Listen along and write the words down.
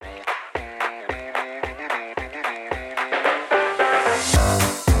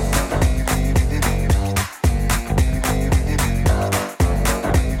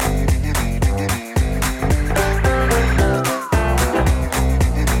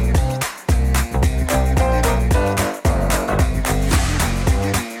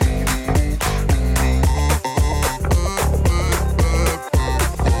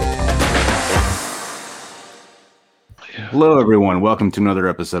Hello, everyone. Welcome to another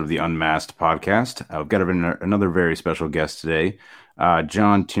episode of the Unmasked podcast. I've got another very special guest today,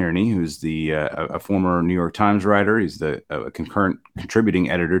 John Tierney, who's a former New York Times writer. He's the concurrent contributing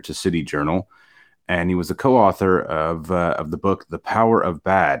editor to City Journal, and he was the co-author of the book "The Power of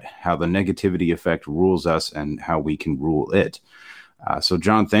Bad: How the Negativity Effect Rules Us and How We Can Rule It." So,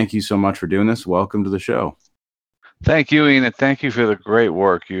 John, thank you so much for doing this. Welcome to the show. Thank you, Ian, and thank you for the great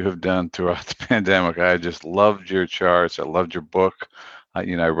work you have done throughout the pandemic. I just loved your charts. I loved your book.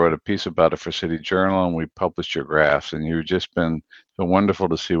 I wrote a piece about it for City Journal, and we published your graphs. And you've just been so wonderful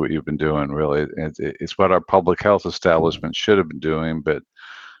to see what you've been doing. Really, it's what our public health establishment should have been doing, but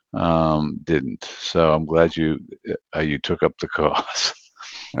didn't. So I'm glad you took up the cause.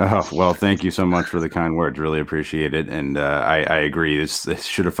 Oh, well, thank you so much for the kind words. Really appreciate it. And I agree. This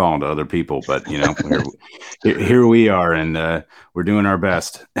should have fallen to other people, but here we are, and we're doing our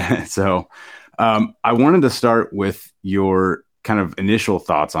best. So I wanted to start with your kind of initial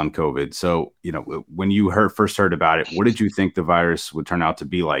thoughts on COVID. So, when you first heard about it, what did you think the virus would turn out to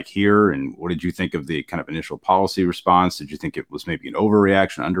be like here? And what did you think of the kind of initial policy response? Did you think it was maybe an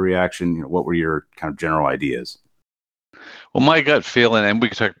overreaction, underreaction? What were your kind of general ideas? Well, my gut feeling, and we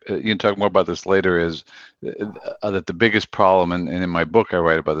can talk more about this later, is that the biggest problem, and in my book I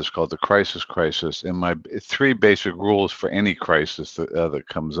write about this, called the crisis. And my three basic rules for any crisis that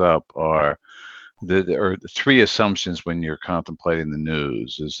comes up are the three assumptions when you're contemplating the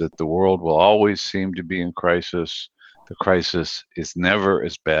news: is that the world will always seem to be in crisis, the crisis is never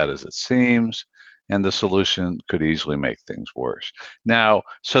as bad as it seems, and the solution could easily make things worse. Now,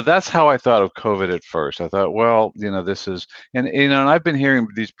 so that's how I thought of COVID at first. I thought, well, this is, and I've been hearing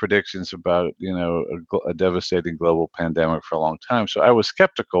these predictions about, a devastating global pandemic for a long time. So I was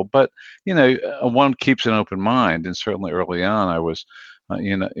skeptical, but, one keeps an open mind. And certainly early on, I was,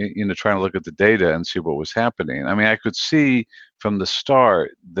 trying to look at the data and see what was happening. I mean, I could see from the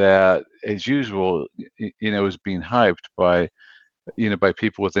start that, as usual, it was being hyped by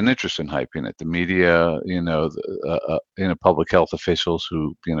people with an interest in hyping it, the media, public health officials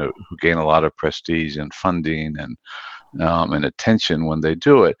who gain a lot of prestige and funding and attention when they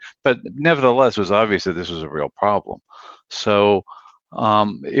do it. But nevertheless, it was obvious that this was a real problem. So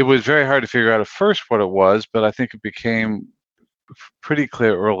it was very hard to figure out at first what it was, but I think it became pretty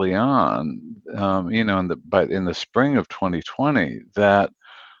clear early on, in the spring of 2020, that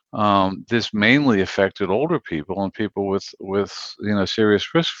this mainly affected older people and people with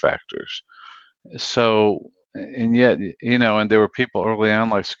serious risk factors. So, and yet, and there were people early on,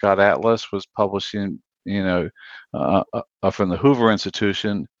 like Scott Atlas was publishing, from the Hoover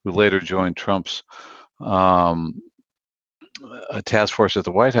Institution, who later joined Trump's task force at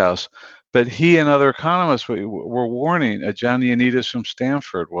the White House. But he and other economists were warning. John Ioannidis from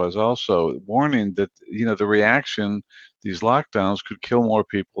Stanford was also warning that the reaction, these lockdowns, could kill more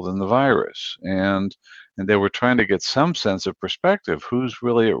people than the virus, and they were trying to get some sense of perspective. Who's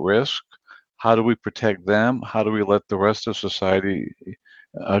really at risk? How do we protect them? How do we let the rest of society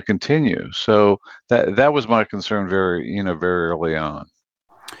continue? So that was my concern very early on.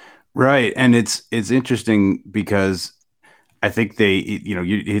 Right, and it's interesting because I think you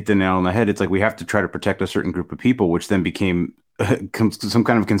hit the nail on the head. It's like we have to try to protect a certain group of people, which then became some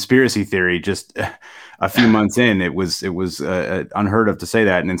kind of conspiracy theory. Just a few months in, it was unheard of to say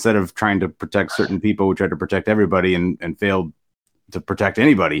that. And instead of trying to protect certain people, we tried to protect everybody and failed to protect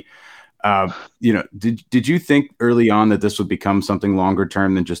anybody. Did you think early on that this would become something longer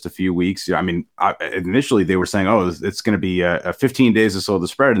term than just a few weeks? I mean, initially they were saying, "Oh, it's going to be a 15 days or so of the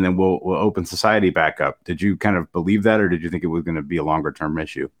spread, and then we'll open society back up." Did you kind of believe that, or did you think it was going to be a longer term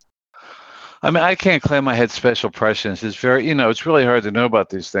issue? I mean, I can't claim I had special prescience. It's very, it's really hard to know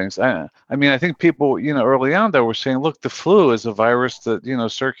about these things. I mean, I think people, early on, though, were saying, look, the flu is a virus that,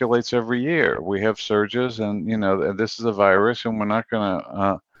 circulates every year. We have surges, and, this is a virus, and we're not going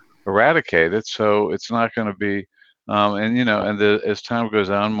to eradicate it, so it's not going to be as time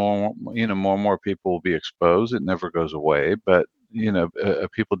goes on, more and more people will be exposed. It never goes away, but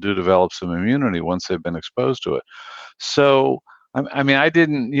people do develop some immunity once they've been exposed to it. So I mean, I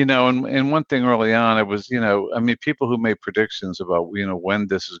didn't, and one thing early on, it was, people who made predictions about, when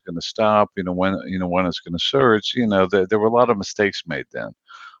this is going to stop, when it's going to surge, there were a lot of mistakes made then.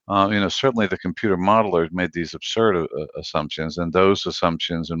 Certainly the computer modelers made these absurd assumptions, and those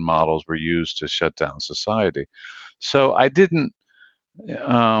assumptions and models were used to shut down society. So I didn't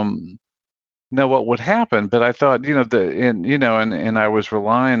know what would happen, but I thought, and I was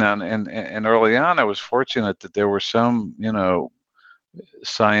relying on, and early on, I was fortunate that there were some,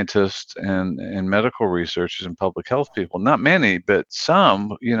 scientists and medical researchers and public health people, not many, but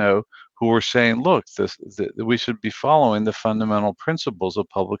some, who who were saying, look, we should be following the fundamental principles of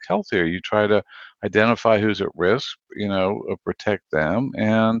public health here. You try to identify who's at risk, protect them,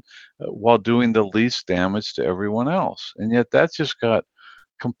 and while doing the least damage to everyone else. And yet that just got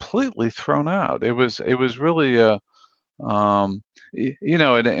completely thrown out. It was really and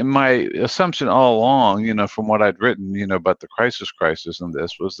my assumption all along, from what I'd written, about the crisis and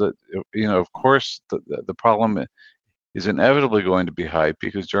this was that, of course, the problem is inevitably going to be hype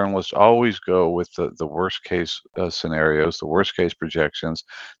because journalists always go with the worst case scenarios, the worst case projections.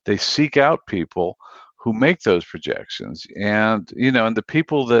 They seek out people who make those projections, and the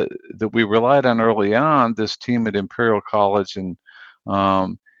people that we relied on early on, this team at Imperial College and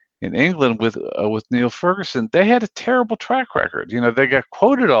um, in England with Neil Ferguson, they had a terrible track record. They got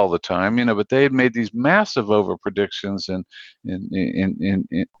quoted all the time, but they had made these massive over predictions in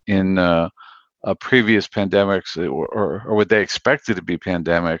previous pandemics, or what they expected to be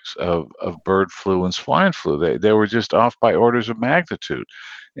pandemics of bird flu and swine flu. They were just off by orders of magnitude,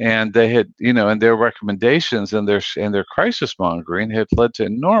 and they had, and their recommendations and their crisis mongering had led to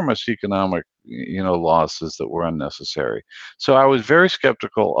enormous economic, losses that were unnecessary. So I was very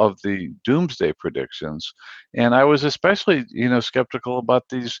skeptical of the doomsday predictions, and I was especially, skeptical about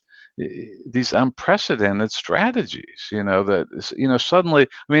these unprecedented strategies. That suddenly,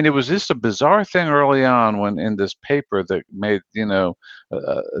 I mean, it was just a bizarre thing early on when in this paper that made,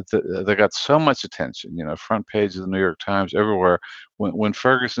 that got so much attention, front page of the New York Times, everywhere, when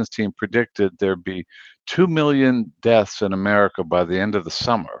Ferguson's team predicted there'd be 2 million deaths in America by the end of the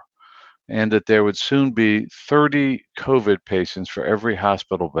summer, and that there would soon be 30 COVID patients for every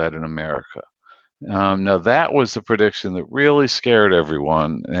hospital bed in America. Now that was the prediction that really scared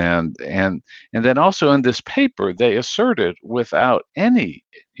everyone, and then also in this paper they asserted without any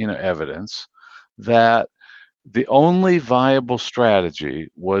evidence that the only viable strategy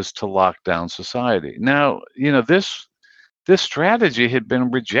was to lock down society. Now this strategy had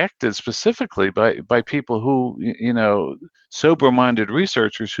been rejected specifically by people who, sober-minded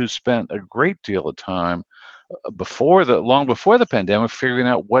researchers who spent a great deal of time long before the pandemic figuring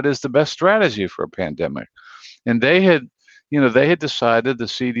out what is the best strategy for a pandemic. And they had decided, the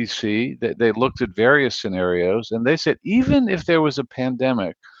CDC, that they looked at various scenarios, and they said even if there was a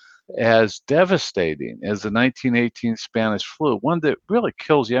pandemic as devastating as the 1918 Spanish flu, one that really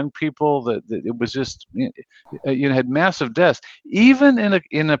kills young people, that it was just, had massive deaths. Even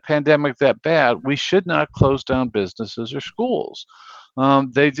in a pandemic that bad, we should not close down businesses or schools.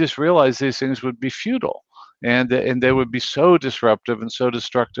 They just realized these things would be futile, and they would be so disruptive and so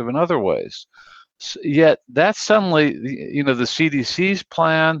destructive in other ways. Yet that suddenly, the CDC's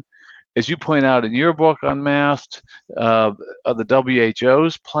plan, as you point out in your book, Unmasked, the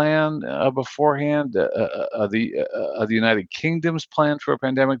WHO's plan beforehand, the United Kingdom's plan for a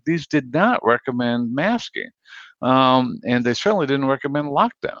pandemic, these did not recommend masking, and they certainly didn't recommend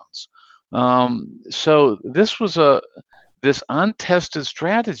lockdowns. So this was this untested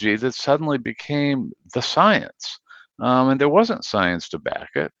strategy that suddenly became the science. And there wasn't science to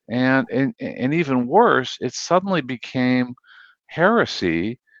back it, and even worse, it suddenly became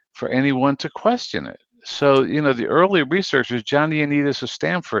heresy for anyone to question it. So, the early researchers, John Ioannidis of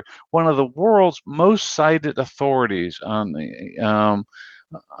Stanford, one of the world's most cited authorities on the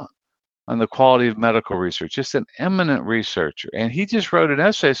quality of medical research, just an eminent researcher. And he just wrote an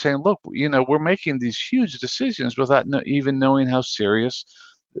essay saying, look, we're making these huge decisions without even knowing how serious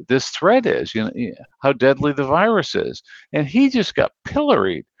this threat is, how deadly the virus is. And he just got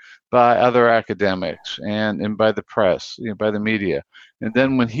pilloried by other academics and by the press, by the media. And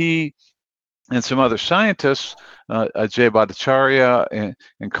then when he and some other scientists, Jay Bhattacharya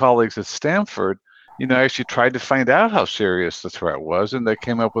and colleagues at Stanford, actually tried to find out how serious the threat was, and they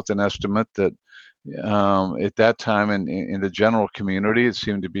came up with an estimate that at that time in the general community, it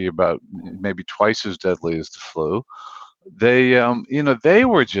seemed to be about maybe twice as deadly as the flu. They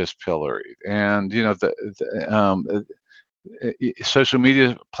were just pilloried, and social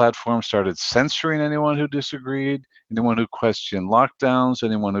media platforms started censoring anyone who disagreed, anyone who questioned lockdowns,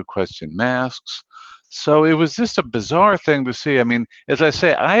 anyone who questioned masks. So it was just a bizarre thing to see. I mean, as I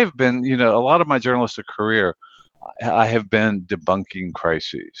say, I have been, a lot of my journalistic career, I have been debunking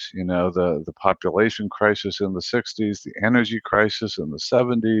crises, the population crisis in the 60s, the energy crisis in the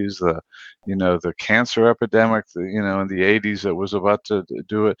 70s, the cancer epidemic, in the 80s that was about to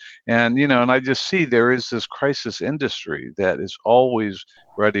do it. And, and I just see there is this crisis industry that is always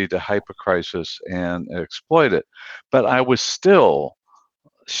ready to hype a crisis and exploit it. But I was still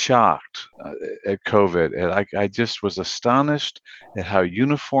shocked at COVID, and I just was astonished at how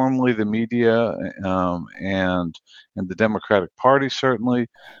uniformly the media and the Democratic Party certainly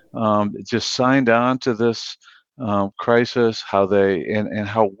just signed on to this crisis. How they and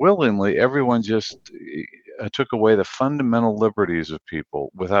how willingly everyone just took away the fundamental liberties of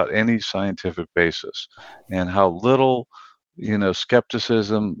people without any scientific basis, and how little,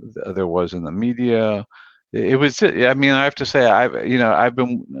 skepticism there was in the media. It was, I mean, I have to say, I've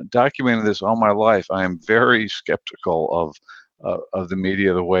been documenting this all my life. I am very skeptical of the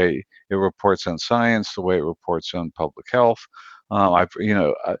media, the way it reports on science, the way it reports on public health.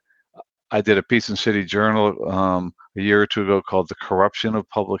 I did a piece in City Journal a year or two ago called "The Corruption of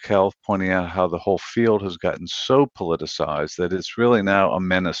Public Health," pointing out how the whole field has gotten so politicized that it's really now a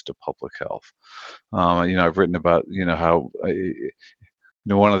menace to public health. I've written about how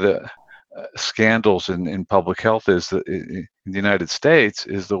one of the scandals in public health is that in the United States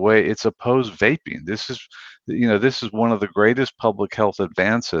is the way it's opposed vaping. This is one of the greatest public health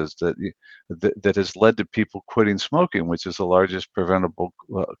advances that has led to people quitting smoking, which is the largest preventable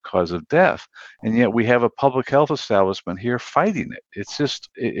cause of death. And yet we have a public health establishment here fighting it.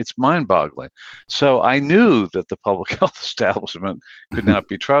 It's mind-boggling. So I knew that the public health establishment could not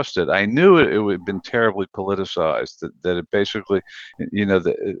be trusted. I knew it would have been terribly politicized, that it basically,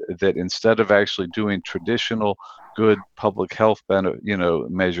 that instead of actually doing traditional good public health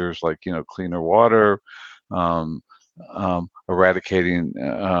measures like cleaner water, eradicating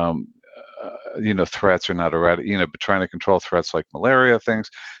threats, or not but trying to control threats like malaria, things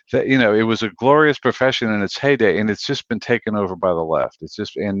that it was a glorious profession in its heyday, and it's just been taken over by the left.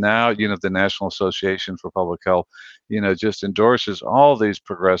 And now the National Association for Public Health just endorses all these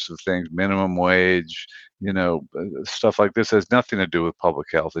progressive things, minimum wage, stuff like this has nothing to do with public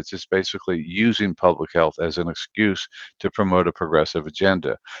health. It's just basically using public health as an excuse to promote a progressive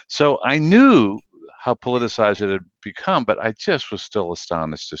agenda. So I knew how politicized it had become, but I just was still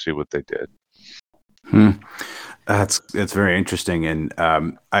astonished to see what they did. That's very interesting, and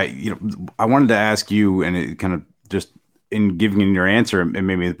I wanted to ask you, and it kind of just in giving your answer, and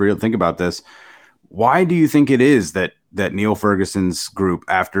maybe real think about this. Why do you think it is that Neil Ferguson's group,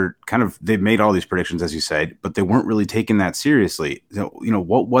 after they've made all these predictions, as you said, but they weren't really taken that seriously?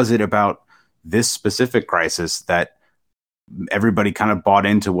 What was it about this specific crisis that everybody kind of bought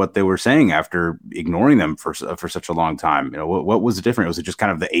into what they were saying after ignoring them for such a long time? What was different? Was it just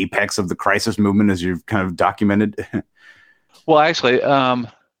kind of the apex of the crisis movement, as you've kind of documented? Well, actually,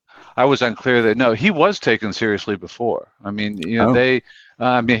 I was unclear that no, he was taken seriously before. I mean,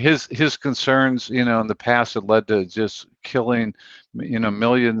 his concerns, in the past had led to just killing,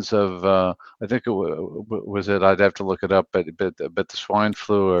 millions of. I think it was it. I'd have to look it up, but the swine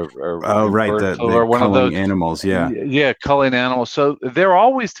flu or right, bird the flu or one of those animals, yeah, culling animals. So they're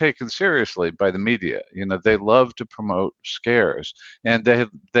always taken seriously by the media. They love to promote scares, and they've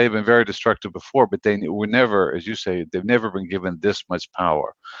been very destructive before, but they were never, as you say, they've never been given this much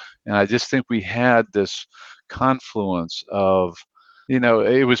power. And I just think we had this confluence of,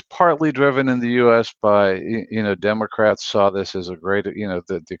 it was partly driven in the U.S. by, Democrats saw this as a great, that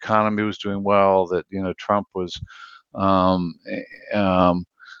the economy was doing well, that, Trump was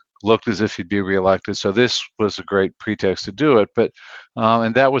looked as if he'd be reelected. So this was a great pretext to do it. But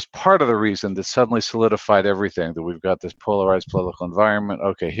and that was part of the reason that suddenly solidified everything, that we've got this polarized political environment.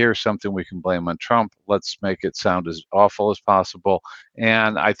 Okay, here's something we can blame on Trump. Let's make it sound as awful as possible.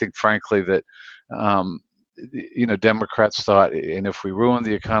 And I think, frankly, that Democrats thought, and if we ruin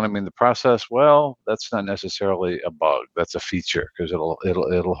the economy in the process, well, that's not necessarily a bug. That's a feature, because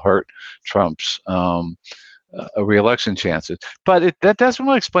it'll hurt Trump's re-election chances. But that doesn't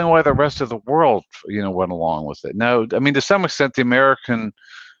really explain why the rest of the world, went along with it. Now, I mean, to some extent, the American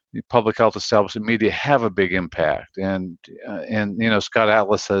public health establishment media have a big impact, and Scott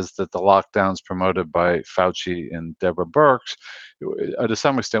Atlas says that the lockdowns promoted by Fauci and Deborah Birx, to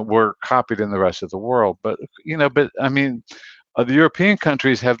some extent, were copied in the rest of the world. But I mean, the European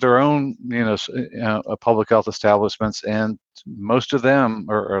countries have their own, public health establishments, and most of them,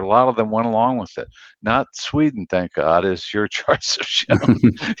 or a lot of them, went along with it. Not Sweden, thank God, as your charts have shown,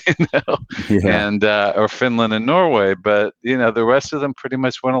 and or Finland and Norway, but the rest of them pretty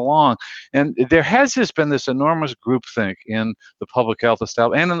much went along. And there has just been this enormous groupthink in the public health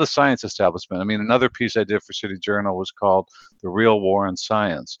establishment and in the science establishment. I mean, another piece I did for City Journal was called "The Real War on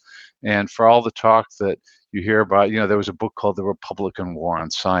Science," and for all the talk that you hear about, there was a book called The Republican War on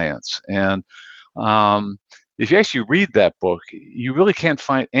Science. And if you actually read that book, you really can't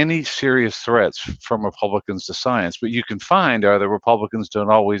find any serious threats from Republicans to science. But you can find are that Republicans don't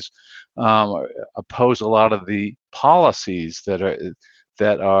always oppose a lot of the policies that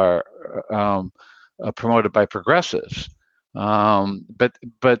that are promoted by progressives. But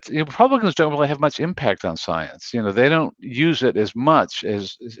Republicans don't really have much impact on science. They don't use it as much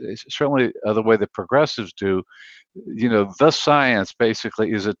as certainly the way that progressives do. The science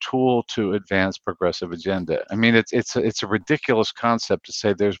basically is a tool to advance progressive agenda. I mean, it's a ridiculous concept to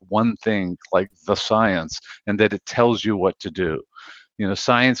say there's one thing like the science and that it tells you what to do.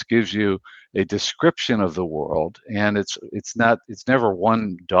 Science gives you a description of the world, and it's never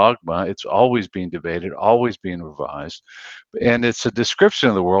one dogma. It's always being debated, always being revised, and it's a description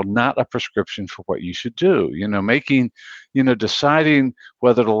of the world, not a prescription for what you should do. Deciding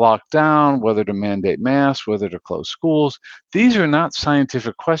whether to lock down, whether to mandate masks, whether to close schools. These are not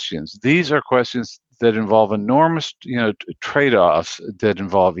scientific questions. These are questions that involve enormous, trade-offs that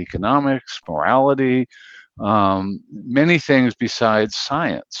involve economics, morality, many things besides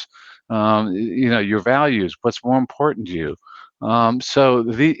science. Your values, what's more important to you.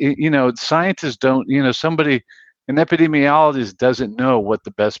 Scientists don't, an epidemiologist doesn't know what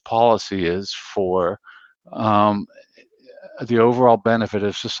the best policy is for the overall benefit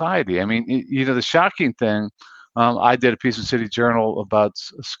of society. I mean, the shocking thing, I did a piece in City Journal about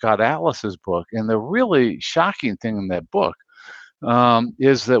Scott Atlas's book, and the really shocking thing in that book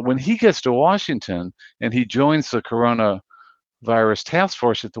is that when he gets to Washington and he joins the coronavirus task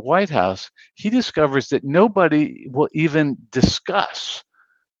force at the White House, he discovers that nobody will even discuss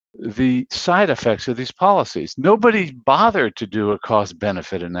the side effects of these policies. Nobody bothered to do a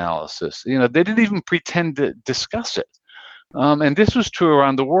cost-benefit analysis. They didn't even pretend to discuss it. And this was true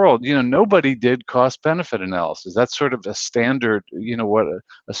around the world. Nobody did cost-benefit analysis. That's sort of a standard, what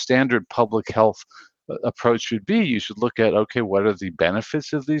a standard public health approach should be. You should look at, okay, what are the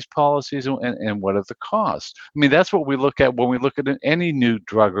benefits of these policies and what are the costs? I mean, that's what we look at when we look at any new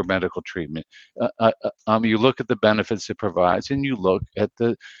drug or medical treatment. You look at the benefits it provides, and you look at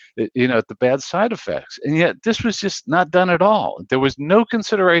at the bad side effects. And yet, this was just not done at all. There was no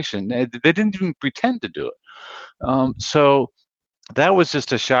consideration. They didn't even pretend to do it. So that was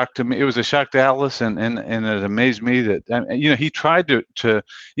just a shock to me. It was a shock to Atlas, and it amazed me that he tried to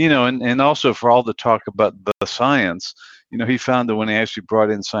and also for all the talk about the science, he found that when he actually brought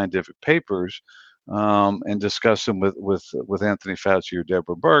in scientific papers and discussed them with Anthony Fauci or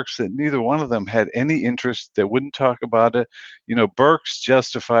Deborah Birx, that neither one of them had any interest. They wouldn't talk about it. Birx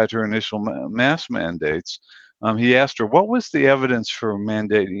justified her initial mask mandates. He asked her, what was the evidence for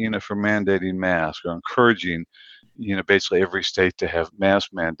mandating masks or encouraging basically every state to have mask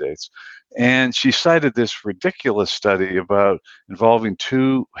mandates. And she cited this ridiculous study about involving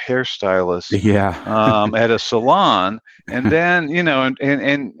two hairstylists at a salon. And then,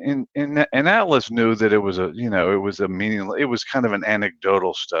 and Atlas knew that it was a meaningless, it was kind of an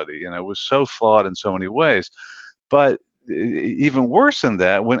anecdotal study, and it was so flawed in so many ways. But even worse than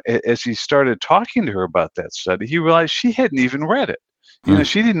that, as he started talking to her about that study, he realized she hadn't even read it.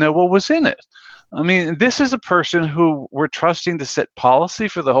 She didn't know what was in it. I mean, this is a person who we're trusting to set policy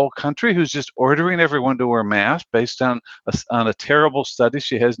for the whole country, who's just ordering everyone to wear masks based on a terrible study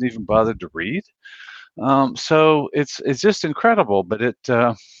she hasn't even bothered to read. So it's just incredible. But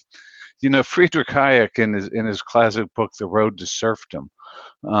Friedrich Hayek in his classic book, The Road to Serfdom,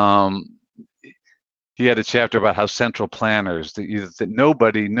 he had a chapter about how central planners, that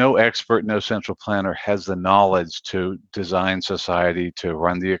nobody, no expert, no central planner has the knowledge to design society, to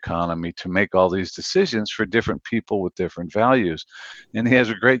run the economy, to make all these decisions for different people with different values. And he has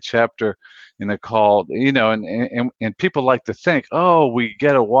a great chapter in it called, and people like to think, oh, we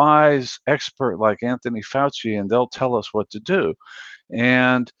get a wise expert like Anthony Fauci and they'll tell us what to do.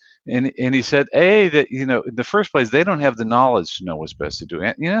 And he said, that, in the first place, they don't have the knowledge to know what's best to do.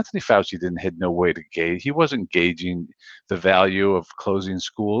 Anthony Fauci had no way to gauge. He wasn't gauging the value of closing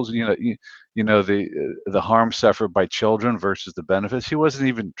schools. The harm suffered by children versus the benefits. He wasn't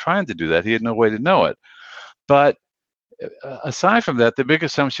even trying to do that. He had no way to know it. But aside from that, the big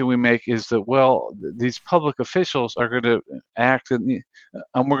assumption we make is that, well, these public officials are going to act, and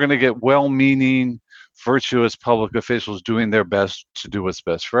we're going to get well-meaning, virtuous public officials doing their best to do what's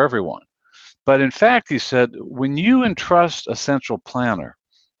best for everyone. But in fact, he said, when you entrust a central planner,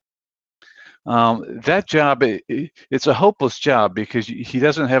 that job, it's a hopeless job because he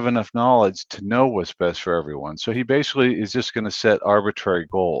doesn't have enough knowledge to know what's best for everyone. So he basically is just going to set arbitrary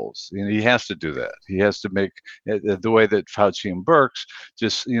goals. He has to do that. He has to make the way that Fauci and Birx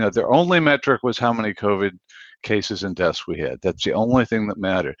just, their only metric was how many COVID cases and deaths we had. That's the only thing that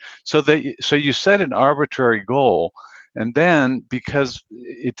mattered. So you set an arbitrary goal, and then because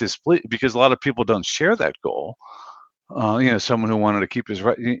a lot of people don't share that goal. Someone who wanted to keep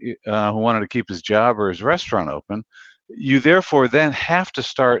his job or his restaurant open, you therefore then have to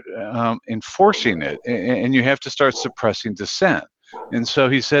start enforcing it, and you have to start suppressing dissent. And so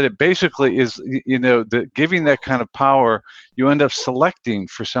he said it basically is, giving that kind of power, you end up selecting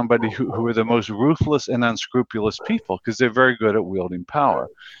for somebody who are the most ruthless and unscrupulous people because they're very good at wielding power.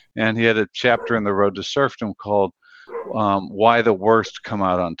 And he had a chapter in The Road to Serfdom called Why the Worst Come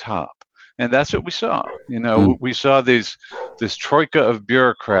Out on Top. And that's what we saw. We saw this troika of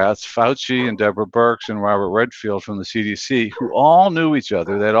bureaucrats, Fauci and Deborah Birx and Robert Redfield from the CDC, who all knew each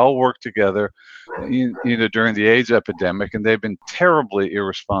other. They'd all worked together, during the AIDS epidemic, and they've been terribly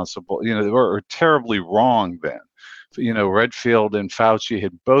irresponsible, or terribly wrong then. Redfield and Fauci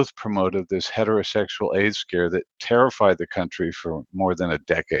had both promoted this heterosexual AIDS scare that terrified the country for more than a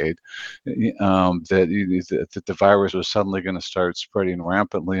decade, that the virus was suddenly going to start spreading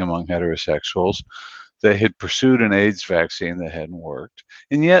rampantly among heterosexuals. They had pursued an AIDS vaccine that hadn't worked.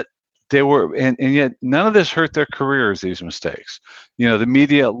 And yet yet none of this hurt their careers, these mistakes. The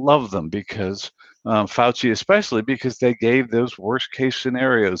media loved them because Fauci especially, because they gave those worst case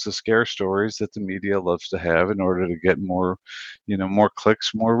scenarios, the scare stories that the media loves to have in order to get more, more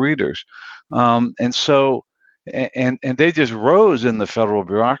clicks, more readers. And so, and they just rose in the federal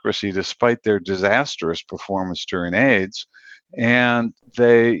bureaucracy despite their disastrous performance during AIDS. And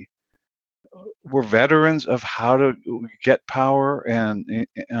they were veterans of how to get power and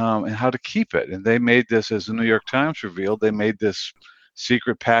how to keep it. And they made this, as the New York Times revealed, they made this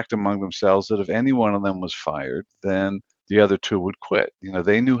secret pact among themselves that if any one of them was fired, then the other two would quit.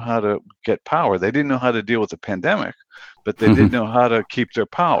 They knew how to get power. They didn't know how to deal with the pandemic, but they did know how to keep their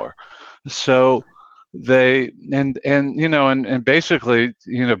power. So they and basically,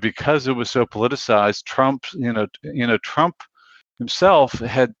 because it was so politicized, Trump himself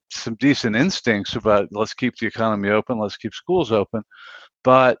had some decent instincts about let's keep the economy open, let's keep schools open.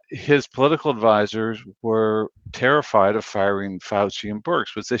 But his political advisors were terrified of firing Fauci and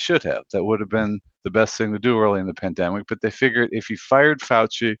Birx, which they should have. That would have been the best thing to do early in the pandemic. But they figured if he fired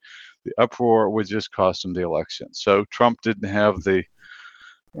Fauci, the uproar would just cost him the election. So Trump didn't have the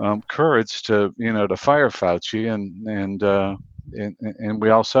courage to fire Fauci, and we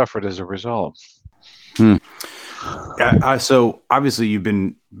all suffered as a result. So obviously you've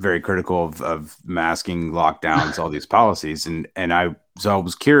been very critical of masking, lockdowns, all these policies, and I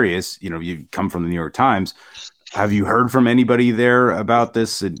was curious. You come from the New York Times. Have you heard from anybody there about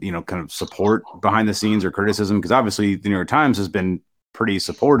this? And, kind of support behind the scenes or criticism? Because obviously the New York Times has been pretty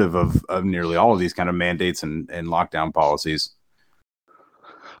supportive of nearly all of these kind of mandates and lockdown policies.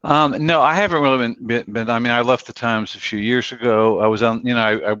 No, I haven't really been. I mean, I left the Times a few years ago. I was on.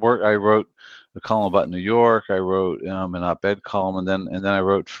 I wrote a column about New York. I wrote an op-ed column, and then I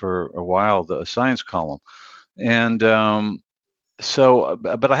wrote for a while a science column, and but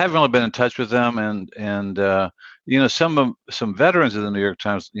I haven't really been in touch with them, and some veterans of the New York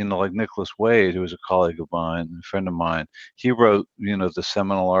Times, like Nicholas Wade, who was a colleague of mine, a friend of mine, he wrote the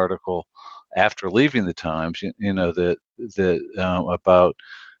seminal article after leaving the Times, about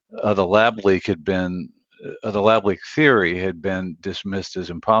the lab leak had been. The lab leak theory had been dismissed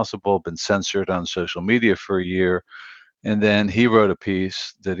as impossible, been censored on social media for a year. And then he wrote a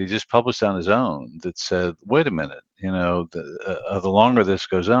piece that he just published on his own that said, wait a minute, the longer this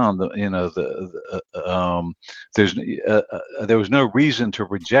goes on, there was no reason to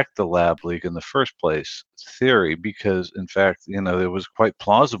reject the lab leak in the first place theory, because in fact, it was quite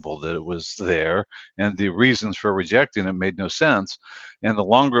plausible that it was there, and the reasons for rejecting it made no sense. And the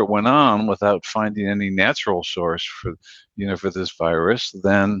longer it went on without finding any natural source for this virus,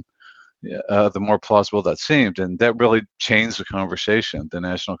 then the more plausible that seemed. And that really changed the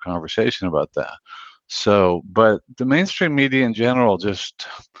national conversation about that. So, but the mainstream media in general just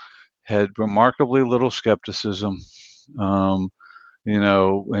had remarkably little skepticism, and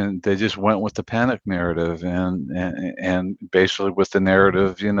they just went with the panic narrative and basically with the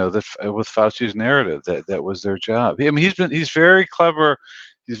narrative, with Fauci's narrative, that was their job. I mean, he's very clever.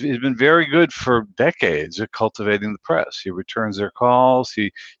 He's been very good for decades at cultivating the press. He returns their calls.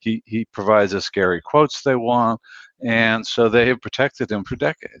 He provides the scary quotes they want, and so they have protected him for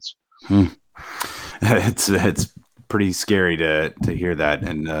decades. It's pretty scary to hear that,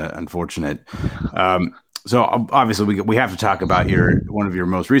 and unfortunate. So obviously we have to talk about one of your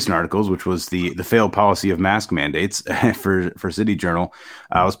most recent articles, which was the failed policy of mask mandates for City Journal.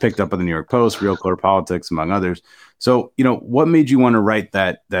 It was picked up by the New York Post, Real Clear Politics, among others. So, what made you want to write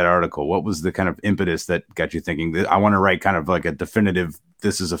that article? What was the kind of impetus that got you thinking that I want to write kind of like a definitive,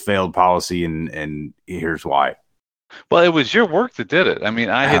 this is a failed policy and here's why? Well, it was your work that did it. I mean,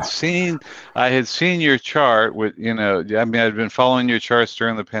 I had seen your chart with, I mean, I'd been following your charts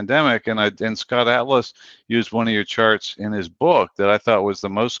during the pandemic, and Scott Atlas used one of your charts in his book that I thought was the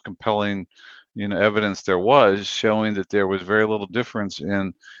most compelling, evidence there was, showing that there was very little difference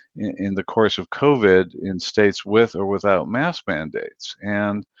in the course of COVID in states with or without mask mandates.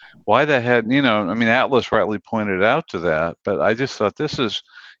 And why that had, I mean, Atlas rightly pointed out to that, but I just thought this is,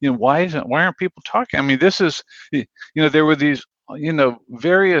 why aren't people talking? I mean, this is, there were these,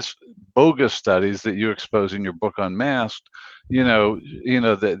 various bogus studies that you expose in your book on masks,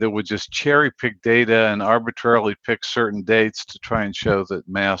 that would just cherry pick data and arbitrarily pick certain dates to try and show that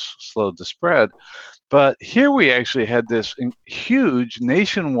masks slowed the spread. But here we actually had this huge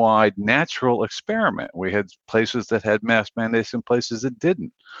nationwide natural experiment. We had places that had mask mandates and places that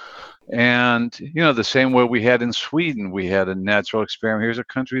didn't. And, the same way we had in Sweden, we had a natural experiment. Here's a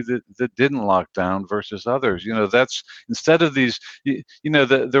country that didn't lock down versus others. That's instead of these,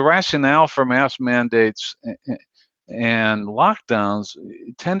 the rationale for mask mandates and lockdowns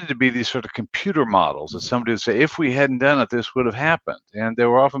tended to be these sort of computer models that somebody would say, if we hadn't done it, this would have happened. And they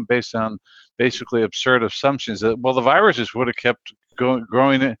were often based on basically absurd assumptions that, well, the viruses would have kept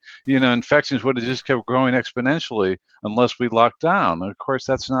growing, infections would have just kept growing exponentially unless we locked down. And of course,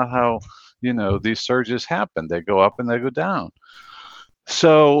 that's not how, these surges happen. They go up and they go down.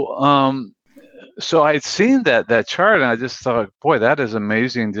 So I'd seen that chart, and I just thought, boy, that is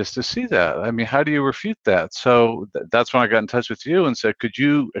amazing just to see that. I mean, how do you refute that? So that's when I got in touch with you and said, could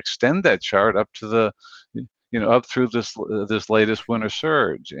you extend that chart up to up through this latest winter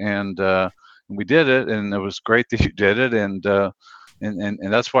surge? And we did it, and it was great that you did it, and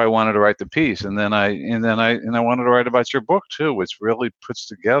that's why I wanted to write the piece. And then I wanted to write about your book too, which really puts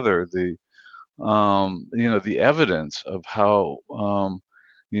together the the evidence of how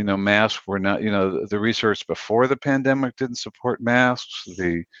masks were not, the research before the pandemic didn't support masks.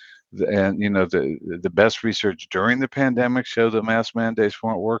 The best research during the pandemic showed that mask mandates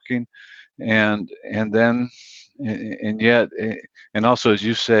weren't working, and then and yet and also, as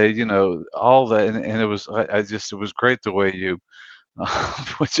you say, all that, and it was, it was great the way you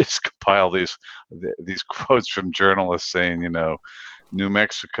would just compile these quotes from journalists saying, New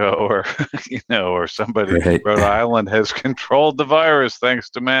Mexico or or somebody, Right. Rhode Island has controlled the virus thanks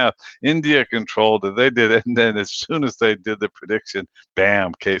to math. India controlled it. They did it, and then as soon as they did the prediction,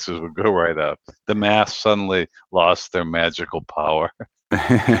 bam, cases would go right up. The masks suddenly lost their magical power.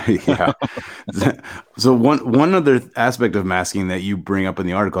 Yeah. So one other aspect of masking that you bring up in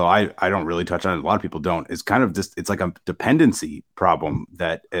the article, I don't really touch on it. A lot of people don't. Is kind of just, it's like a dependency problem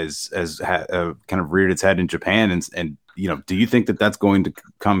that kind of reared its head in Japan, and do you think that that's going to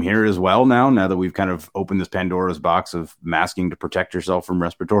come here as well now that we've kind of opened this Pandora's box of masking to protect yourself from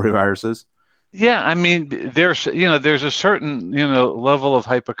respiratory viruses? Yeah, I mean, there's a certain, level of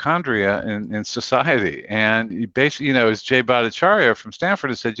hypochondria in society, and you basically, as Jay Bhattacharya from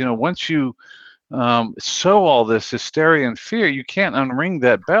Stanford has said, once you sow all this hysteria and fear, you can't unring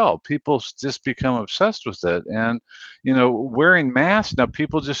that bell. People just become obsessed with it, and wearing masks now,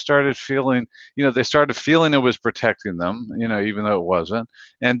 people just started feeling, they started feeling it was protecting them, even though it wasn't.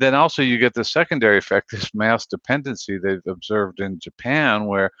 And then also you get the secondary effect, this mask dependency they've observed in Japan,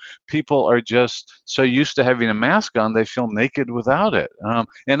 where people are just so used to having a mask on, they feel naked without it.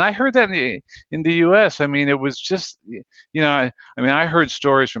 And I heard that in the U.S. I mean, it was just, I mean, I heard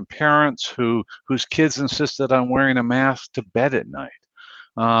stories from parents whose kids insisted on wearing a mask to bed at night.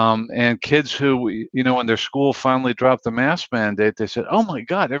 And kids who, when their school finally dropped the mask mandate, they said, "Oh my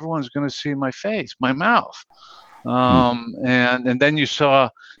God, everyone's going to see my face, my mouth." Hmm. And then you saw,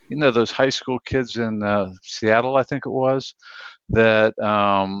 those high school kids in Seattle, I think it was, that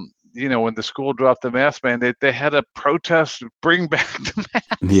when the school dropped the mask mandate, they had a protest, bring back the mask.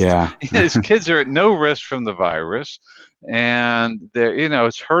 Yeah. These kids are at no risk from the virus, and they're,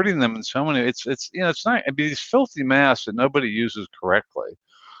 it's hurting them in so many. It's it's not. I mean, these filthy masks that nobody uses correctly.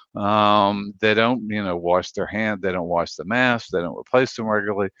 They don't, wash their hand. They don't wash the mask. They don't replace them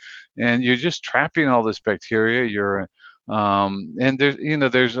regularly, and you're just trapping all this bacteria. And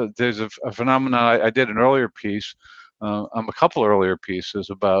there's, there's a phenomenon. I did an earlier piece, a couple earlier pieces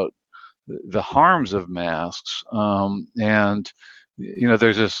about the harms of masks, and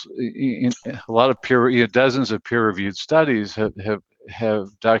there's this a lot of dozens of peer-reviewed studies have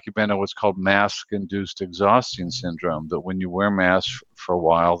documented what's called mask-induced exhaustion syndrome. That when you wear masks for a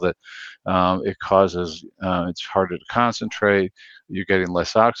while, that it causes it's harder to concentrate. You're getting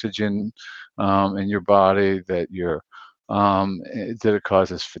less oxygen in your body. That it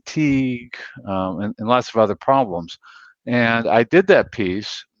causes fatigue and lots of other problems. And I did that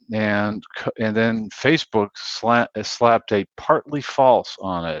piece, and then Facebook slapped a partly false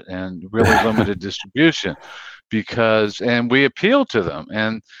on it and really limited distribution and we appealed to them,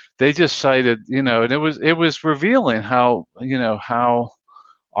 and they just cited, and it was revealing how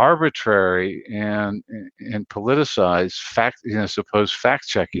arbitrary and politicized supposed fact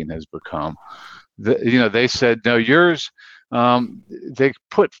checking has become. They said, no, yours. They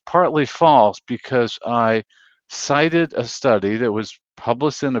put partly false because I cited a study that was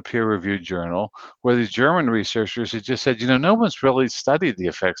published in a peer-reviewed journal where these German researchers had just said, no one's really studied the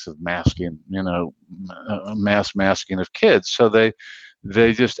effects of masking, mass masking of kids. So they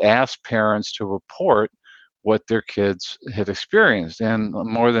just asked parents to report what their kids had experienced. And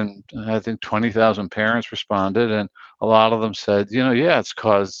more than, I think, 20,000 parents responded. And a lot of them said, yeah, it's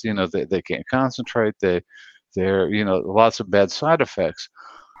caused, they can't concentrate. They're, lots of bad side effects.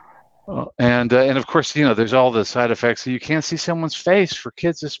 And of course, there's all the side effects. So you can't see someone's face for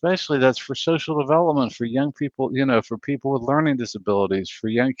kids, especially. That's for social development, for young people, for people with learning disabilities, for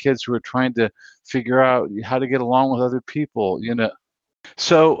young kids who are trying to figure out how to get along with other people,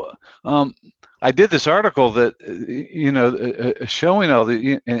 So I did this article that, showing all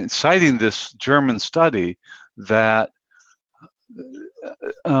and citing this German study that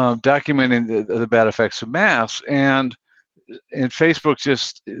documenting the bad effects of masks, and Facebook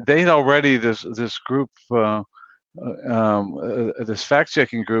they'd already, this group, this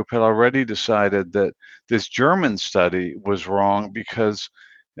fact-checking group had already decided that this German study was wrong because,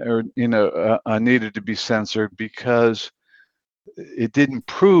 needed to be censored because it didn't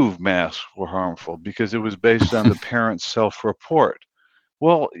prove masks were harmful, because it was based on the parents' self-report.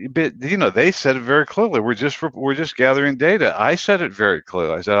 Well, but they said it very clearly. We're just gathering data. I said it very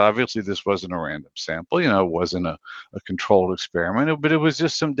clearly. I said, obviously this wasn't a random sample. It wasn't a controlled experiment, but it was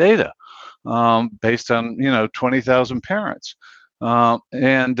just some data based on 20,000 parents.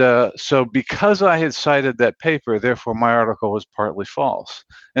 So because I had cited that paper, therefore my article was partly false.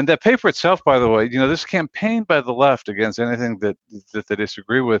 And that paper itself, by the way, this campaign by the left against anything that they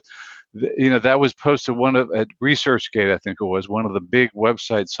disagree with, that was posted at ResearchGate, I think it was, one of the big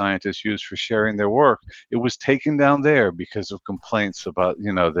website scientists used for sharing their work. It was taken down there because of complaints about,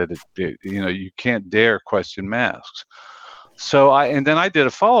 that you can't dare question masks. So then I did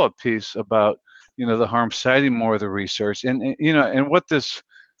a follow-up piece about, the harm, citing more of the research, and what this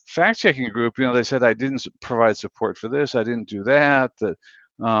fact-checking group, they said I didn't provide support for this, I didn't do that.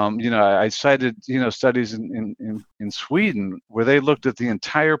 I cited, studies in Sweden where they looked at the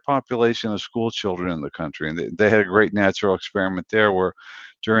entire population of school children in the country, and they had a great natural experiment there where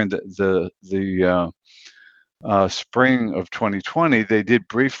during the spring of 2020, they did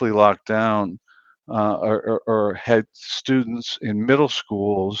briefly lock down or had students in middle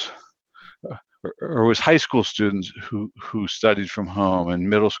schools, or it was high school students who studied from home, and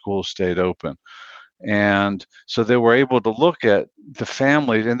middle schools stayed open. And so they were able to look at the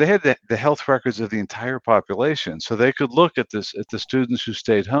families, and they had the health records of the entire population. So they could look at the students who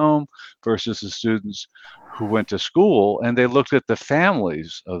stayed home versus the students who went to school, and they looked at the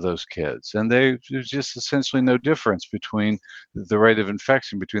families of those kids. And there's just essentially no difference between the rate of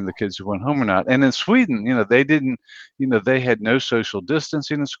infection between the kids who went home or not. And in Sweden, they didn't, they had no social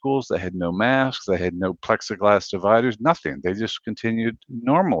distancing in schools. They had no masks. They had no plexiglass dividers, nothing. They just continued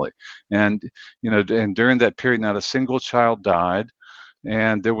normally. And, and during that period, not a single child died,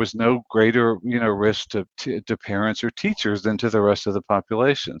 and there was no greater, risk to parents or teachers than to the rest of the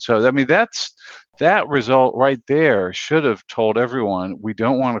population. So, I mean, that result right there should have told everyone, we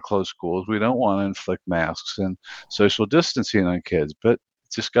don't want to close schools, we don't want to inflict masks and social distancing on kids, but it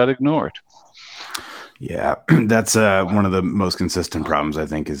just got ignored. Yeah, that's one of the most consistent problems, I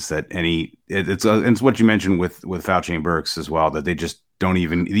think, is that it's what you mentioned with Fauci and Birx as well, that they just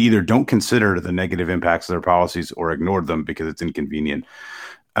either don't consider the negative impacts of their policies or ignore them because it's inconvenient.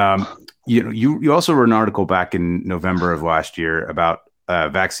 You also wrote an article back in November of last year about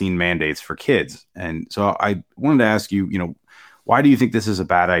vaccine mandates for kids, and so I wanted to ask you, why do you think this is a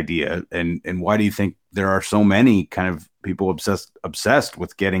bad idea, and why do you think there are so many kind of people obsessed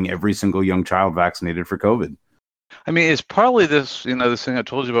with getting every single young child vaccinated for COVID? I mean, it's partly this, this thing I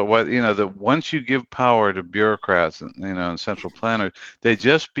told you about, what, that once you give power to bureaucrats and, and central planners, they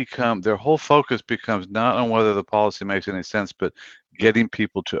just their whole focus becomes not on whether the policy makes any sense, but getting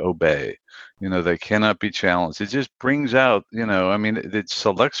people to obey. They cannot be challenged. It just brings out, it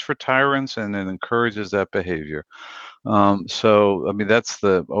selects for tyrants and it encourages that behavior. So, I mean, that's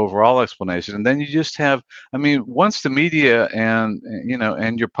the overall explanation. And then you just have, once the media and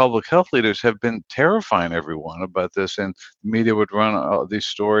your public health leaders have been terrifying everyone about this, and the media would run all these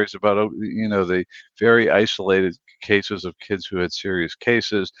stories about, the very isolated cases of kids who had serious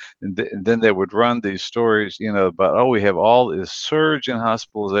cases, and then they would run these stories, about, oh, we have all this surge in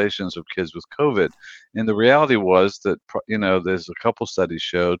hospitalizations of kids with COVID, and the reality was that, there's a couple studies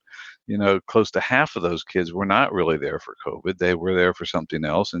showed, close to half of those kids were not really there for COVID. They were there for something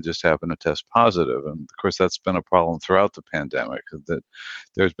else and just happened to test positive. And of course, that's been a problem throughout the pandemic, that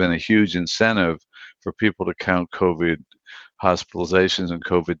there's been a huge incentive for people to count COVID hospitalizations and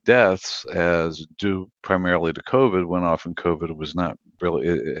COVID deaths as due primarily to COVID, when often COVID was not really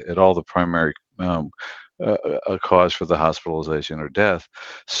at all the primary a cause for the hospitalization or death.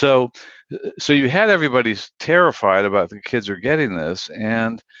 So you had everybody terrified about the kids are getting this,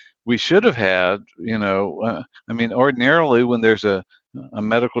 and we should have had, ordinarily when there's a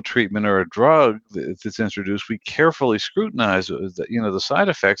medical treatment or a drug that's introduced, we carefully scrutinize the side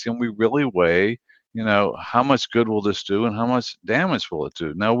effects, and we really weigh, how much good will this do and how much damage will it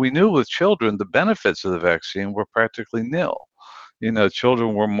do. Now, we knew with children the benefits of the vaccine were practically nil.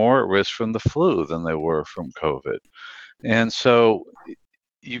 Children were more at risk from the flu than they were from COVID. And so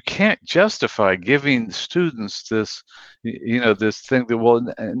you can't justify giving students this, this thing that, well,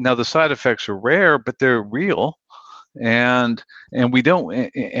 now the side effects are rare, but they're real. And we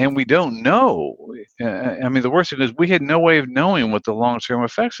don't know. The worst thing is we had no way of knowing what the long-term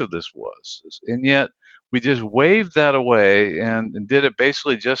effects of this was, and yet we just waved that away and did it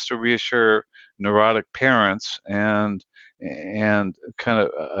basically just to reassure neurotic parents and kind of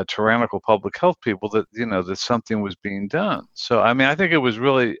a tyrannical public health people that that something was being done. So I think it was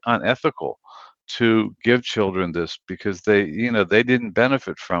really unethical to give children this, because they didn't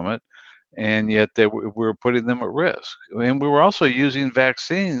benefit from it, and yet we were putting them at risk. And we were also using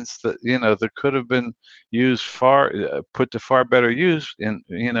vaccines that that could have been used put to far better use in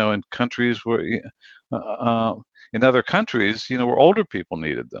countries where in other countries where older people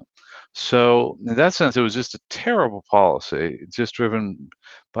needed them. So in that sense, it was just a terrible policy, just driven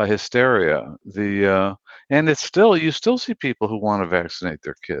by hysteria. And it's still, you still see people who want to vaccinate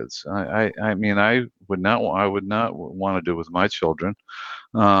their kids. I would not want to do it with my children,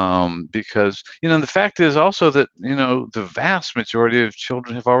 because the fact is also that the vast majority of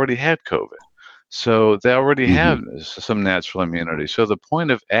children have already had COVID. So they already have some natural immunity. So the point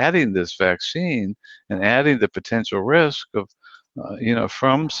of adding this vaccine and adding the potential risk of,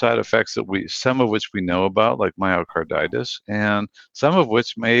 from side effects that some of which we know about, like myocarditis, and some of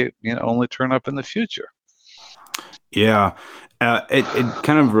which may, only turn up in the future. Yeah. It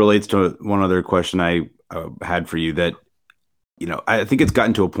kind of relates to one other question I had for you, that I think it's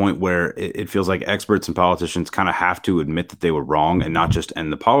gotten to a point where it feels like experts and politicians kind of have to admit that they were wrong and not just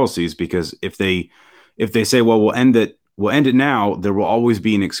end the policies, because if they say, well, we'll end it now, there will always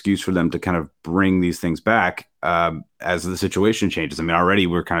be an excuse for them to kind of bring these things back as the situation changes. Already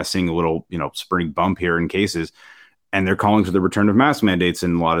we're kind of seeing a little, spring bump here in cases, and they're calling for the return of mask mandates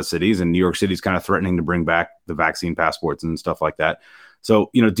in a lot of cities, and New York City's kind of threatening to bring back the vaccine passports and stuff like that.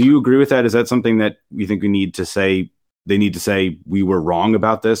 So, do you agree with that? Is that something that you think we need to say? They need to say we were wrong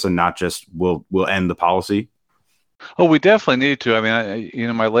about this, and not just we'll end the policy? Oh, we definitely need to.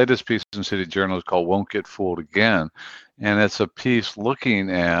 My latest piece in City Journal is called "Won't Get Fooled Again," and it's a piece looking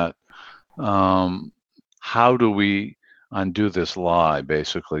at how do we undo this lie.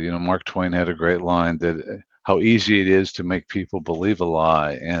 Basically, Mark Twain had a great line that how easy it is to make people believe a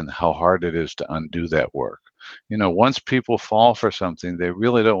lie, and how hard it is to undo that work. Once people fall for something, they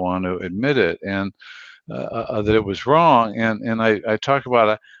really don't want to admit it, and that it was wrong. And I talk about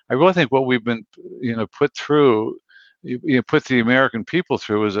it. I really think what we've been, put through, put the American people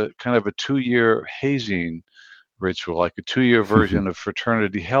through, is a kind of a 2-year hazing ritual, like a 2-year version of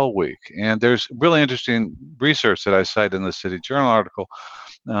Fraternity Hell Week. And there's really interesting research that I cite in the City Journal article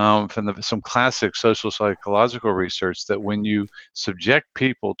from some classic social psychological research, that when you subject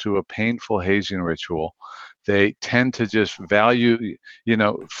people to a painful hazing ritual, they tend to just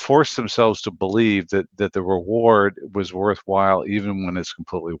force themselves to believe that the reward was worthwhile, even when it's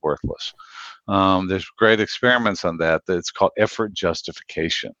completely worthless. There's great experiments on that. It's called effort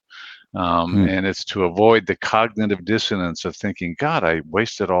justification. And it's to avoid the cognitive dissonance of thinking, God, I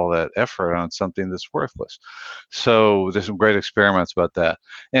wasted all that effort on something that's worthless. So there's some great experiments about that.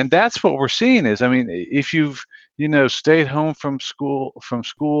 And that's what we're seeing is, if you've, stayed home from school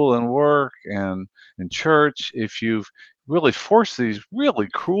and work and church, if you've really forced these really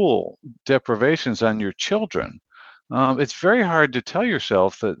cruel deprivations on your children, it's very hard to tell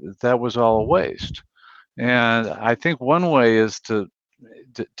yourself that was all a waste. And I think one way is to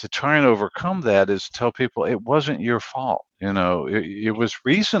try and overcome that is tell people it wasn't your fault. It was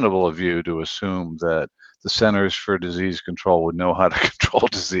reasonable of you to assume that the Centers for Disease Control would know how to control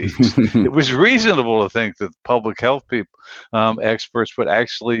disease. It was reasonable to think that public health people, experts would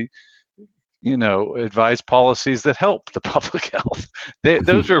actually, advise policies that help the public health.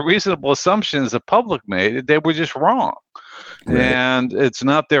 Those were reasonable assumptions the public made. They were just wrong, Right. and it's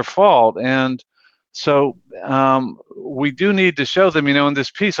not their fault. And so we do need to show them. In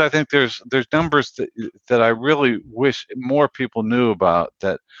this piece, I think there's numbers that I really wish more people knew about.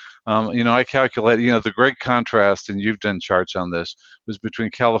 That I calculated. The great contrast, and you've done charts on this, was between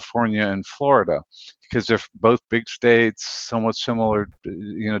California and Florida, because they're both big states, somewhat similar,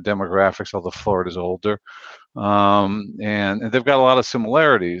 demographics, although Florida's older, and they've got a lot of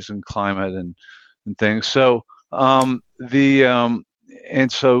similarities in climate and things. So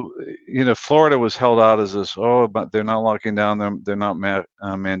Florida was held out as this, but they're not locking down them, they're not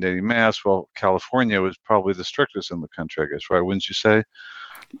mandating masks. Well, California was probably the strictest in the country, I guess, right? Wouldn't you say?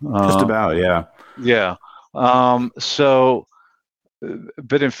 Just about, yeah. Yeah.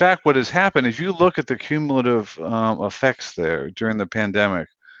 But in fact, what has happened, if you look at the cumulative effects there during the pandemic,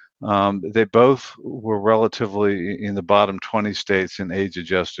 they both were relatively in the bottom 20 states in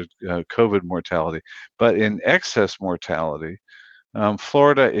age-adjusted COVID mortality. But in excess mortality,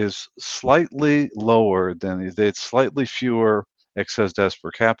 Florida is slightly lower they had slightly fewer excess deaths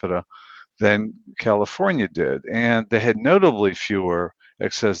per capita than California did. And they had notably fewer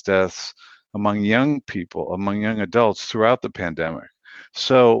excess deaths among young people, among young adults throughout the pandemic.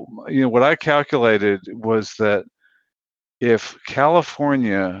 So, what I calculated was that if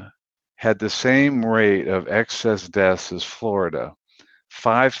California had the same rate of excess deaths as Florida,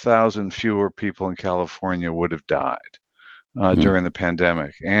 5,000 fewer people in California would have died during the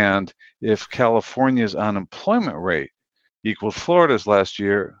pandemic. And if California's unemployment rate equaled Florida's last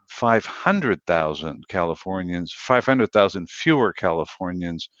year, 500,000 fewer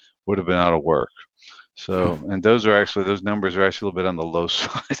Californians would have been out of work. So, and those numbers are actually a little bit on the low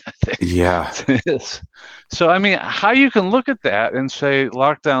side, I think. Yeah. So, how you can look at that and say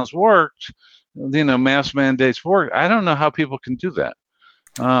lockdowns worked, mask mandates worked. I don't know how people can do that.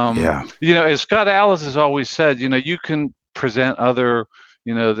 As Scott Alice has always said, you can present other,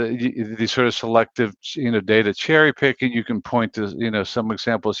 the sort of selective, data cherry picking. You can point to, some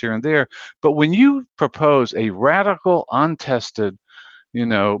examples here and there. But when you propose a radical, untested,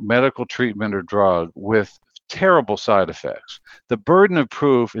 medical treatment or drug with terrible side effects, the burden of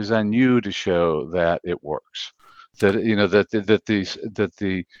proof is on you to show that it works, that that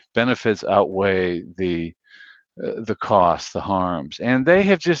the benefits outweigh the costs, the harms, and they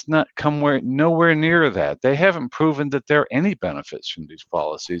have just not nowhere near that. They haven't proven that there are any benefits from these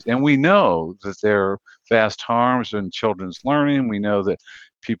policies, and we know that there are vast harms in children's learning. We know that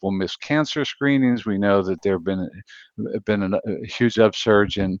people miss cancer screenings. We know that there have been a huge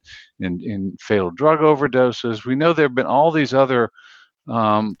upsurge in fatal drug overdoses. We know there have been all these other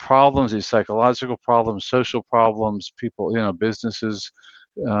problems, these psychological problems, social problems, people, businesses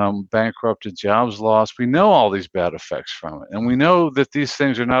bankrupted, jobs lost. We know all these bad effects from it. And we know that these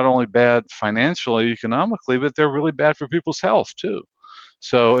things are not only bad financially, economically, but they're really bad for people's health too.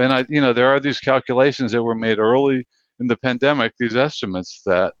 So, and there are these calculations that were made early in the pandemic, these estimates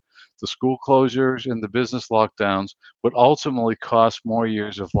that the school closures and the business lockdowns would ultimately cost more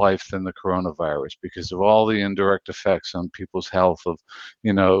years of life than the coronavirus because of all the indirect effects on people's health of,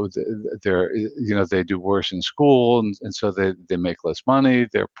 they do worse in school and so they make less money,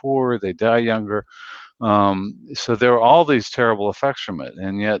 they're poor, they die younger. So there are all these terrible effects from it.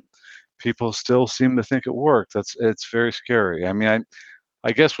 And yet people still seem to think it worked. It's very scary.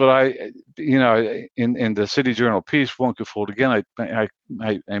 I guess what in the City Journal piece, Won't Get Fooled Again, I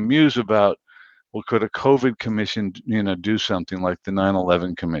muse about, well, could a COVID commission, do something like the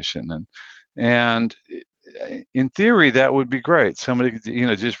 9/11 commission? And in theory, that would be great. Somebody,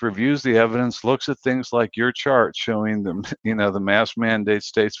 just reviews the evidence, looks at things like your chart showing the mask mandate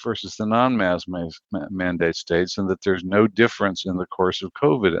states versus the non-mask mandate states, and that there's no difference in the course of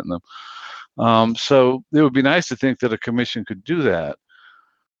COVID in them. So it would be nice to think that a commission could do that.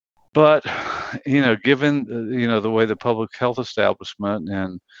 But, given, the way the public health establishment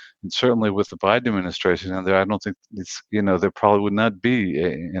and certainly with the Biden administration and I don't think it's, there probably would not be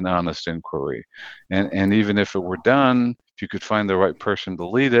an honest inquiry. And even if it were done, if you could find the right person to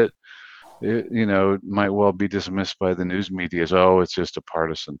lead it, it might well be dismissed by the news media as, it's just a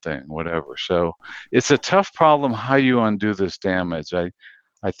partisan thing, whatever. So it's a tough problem how you undo this damage.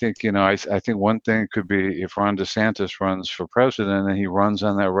 I think, I think one thing could be if Ron DeSantis runs for president and he runs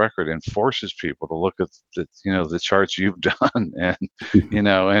on that record and forces people to look at the charts you've done and,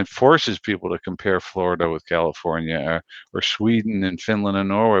 and forces people to compare Florida with California or Sweden and Finland and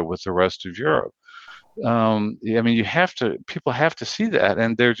Norway with the rest of Europe. I mean, people have to see that,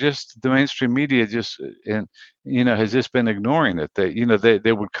 and they're just the mainstream media just and has just been ignoring it.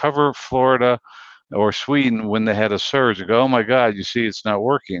 They would cover Florida or Sweden when they had a surge and go, oh my God, you see, it's not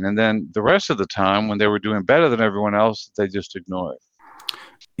working. And then the rest of the time, when they were doing better than everyone else, they just ignore it.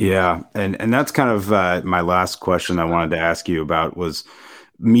 Yeah, and that's kind of my last question I wanted to ask you about was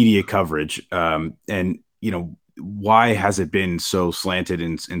media coverage. And why has it been so slanted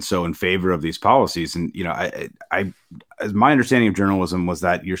and so in favor of these policies? And as my understanding of journalism was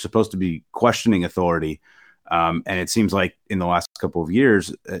that you're supposed to be questioning authority. And it seems like in the last couple of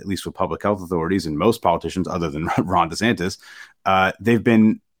years, at least with public health authorities and most politicians, other than Ron DeSantis, they've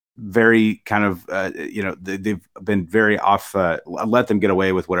been very kind of they've been very off, let them get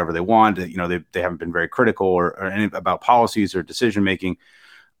away with whatever they want. They haven't been very critical or any about policies or decision making.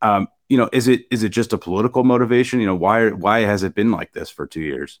 Is it just a political motivation? Why has it been like this for 2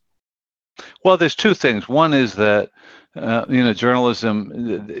 years? Well, there's two things. One is that journalists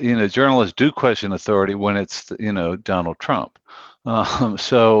do question authority when it's Donald Trump.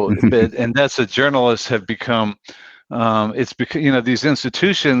 And that's the journalists have become. It's because these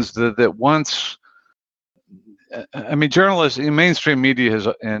institutions that once. I mean, journalists in mainstream media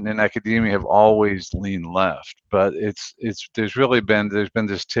and academia have always leaned left, but there's been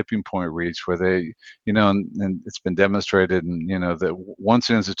this tipping point reached where they, and it's been demonstrated, and that once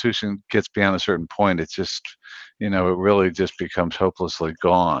an institution gets beyond a certain point, it's just, it really just becomes hopelessly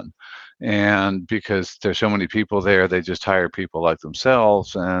gone. And because there's so many people there, they just hire people like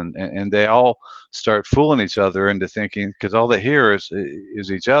themselves, and they all start fooling each other into thinking, because all they hear is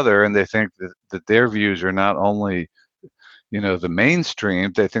each other, and they think that their views are not only the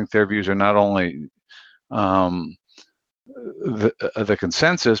mainstream. They think their views are not only the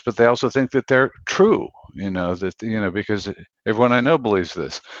consensus, but they also think that they're true. Because everyone I know believes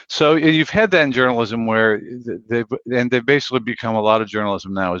this. So you've had that in journalism where they've basically become, a lot of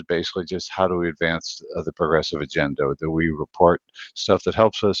journalism now is basically just how do we advance the progressive agenda, that we report stuff that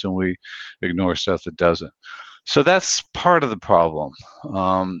helps us and we ignore stuff that doesn't. So that's part of the problem.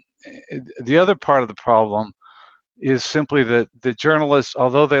 The other part of the problem is simply that the journalists,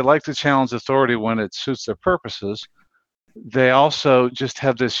 although they like to challenge authority when it suits their purposes, they also just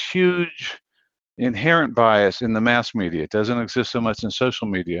have this huge inherent bias in the mass media. It doesn't exist so much in social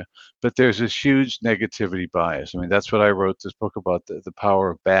media, but there's this huge negativity bias. I mean, that's what I wrote this book about, the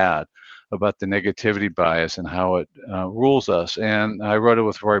power of bad, about the negativity bias and how it rules us. And I wrote it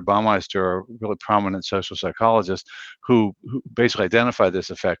with Roy Baumeister, a really prominent social psychologist, who basically identified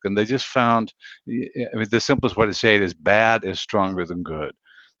this effect. And they just found, I mean, the simplest way to say it is bad is stronger than good.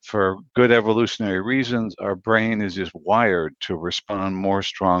 For good evolutionary reasons, our brain is just wired to respond more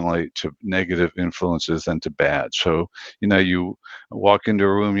strongly to negative influences than to bad. So, you walk into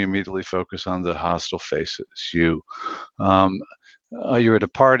a room, you immediately focus on the hostile faces. You're at a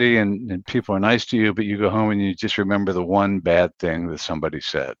party and people are nice to you, but you go home and you just remember the one bad thing that somebody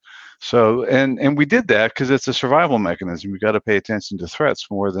said. So, and we did that because it's a survival mechanism. We got to pay attention to threats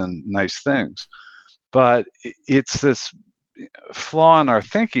more than nice things. But it's this flaw in our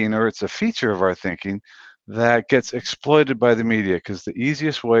thinking, or it's a feature of our thinking, that gets exploited by the media, because the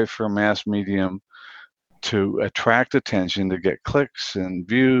easiest way for a mass medium to attract attention, to get clicks and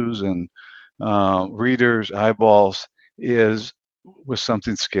views and readers, eyeballs, is with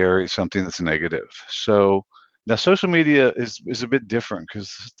something scary, something that's negative. So now social media is a bit different,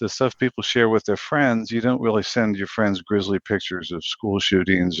 because the stuff people share with their friends, you don't really send your friends grisly pictures of school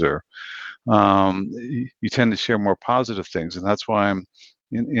shootings, or you tend to share more positive things. And that's why I'm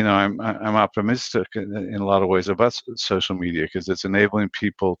optimistic in a lot of ways about social media, because it's enabling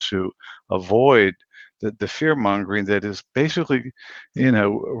people to avoid the fear mongering that is basically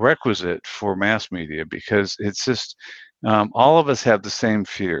requisite for mass media, because it's just all of us have the same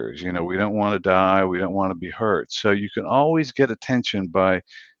fears. We don't want to die, we don't want to be hurt. So you can always get attention by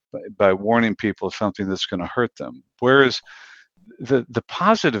warning people of something that's going to hurt them. Whereas the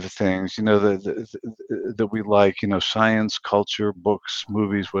positive things, that we like, science, culture, books,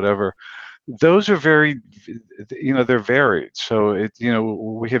 movies, whatever, those are very, they're varied. So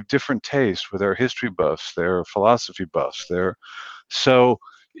we have different tastes with our history buffs, their philosophy buffs, so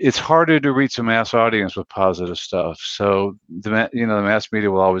it's harder to reach a mass audience with positive stuff. So the mass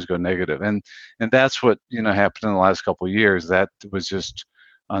media will always go negative, and that's what happened in the last couple of years. That was just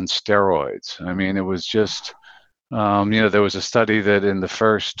on steroids. I mean, it was just. There was a study that in the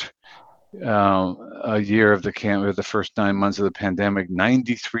first a year of the first 9 months of the pandemic,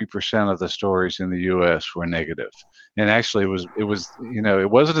 93% of the stories in the U.S. were negative. And actually, it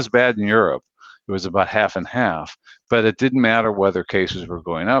wasn't as bad in Europe. it was about half and half. But it didn't matter whether cases were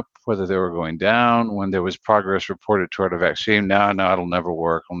going up, whether they were going down. When there was progress reported toward a vaccine, no, it'll never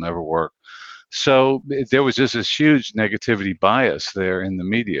work. It'll never work. So there was just this huge negativity bias there in the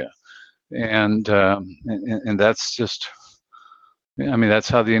media, and that's just, I mean, that's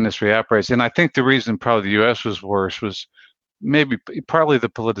how the industry operates. And I think the reason probably the U.S. was worse was maybe partly the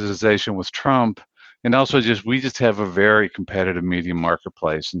politicization with Trump, and also just we just have a very competitive media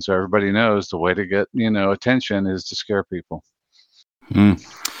marketplace, and so everybody knows the way to get attention is to scare people.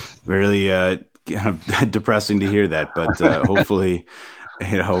 Really kind of depressing to hear that, but hopefully,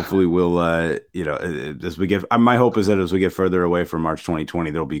 hopefully we'll as we get. My hope is that as we get further away from March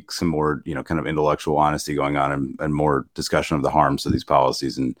 2020, there'll be some more kind of intellectual honesty going on, and more discussion of the harms of these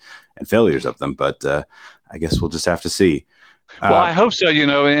policies and failures of them. But I guess we'll just have to see. Well, I hope so,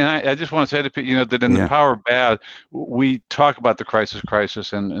 and I just want to say to people, that in the Power of Bad, we talk about the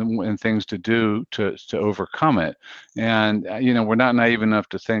crisis and things to do to overcome it. And, we're not naive enough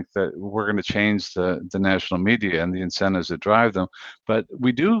to think that we're going to change the national media and the incentives that drive them. But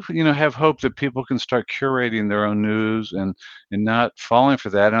we do, have hope that people can start curating their own news and not falling for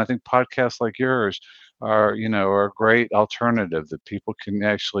that. And I think podcasts like yours are a great alternative that people can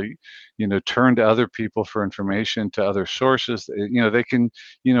actually turn to other people for information, to other sources. They can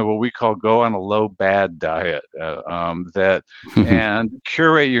what we call go on a low bad diet, that and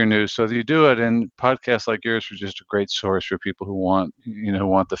curate your news so that you do it. And podcasts like yours are just a great source for people who want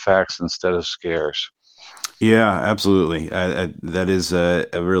the facts instead of scares. Yeah, absolutely. That is a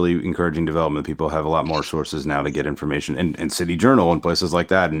really encouraging development. People have a lot more sources now to get information, and City Journal and places like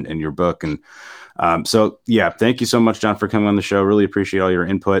that, and your book. And so, yeah, thank you so much, John, for coming on the show. Really appreciate all your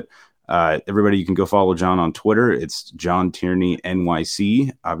input. Everybody, you can go follow John on Twitter. It's John Tierney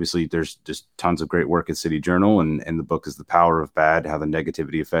NYC. Obviously, there's just tons of great work at City Journal, and the book is The Power of Bad: How the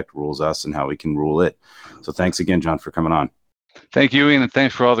Negativity Effect Rules Us and How We Can Rule It. So thanks again, John, for coming on. Thank you, Ian, and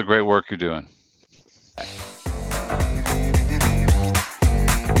thanks for all the great work you're doing. Bye.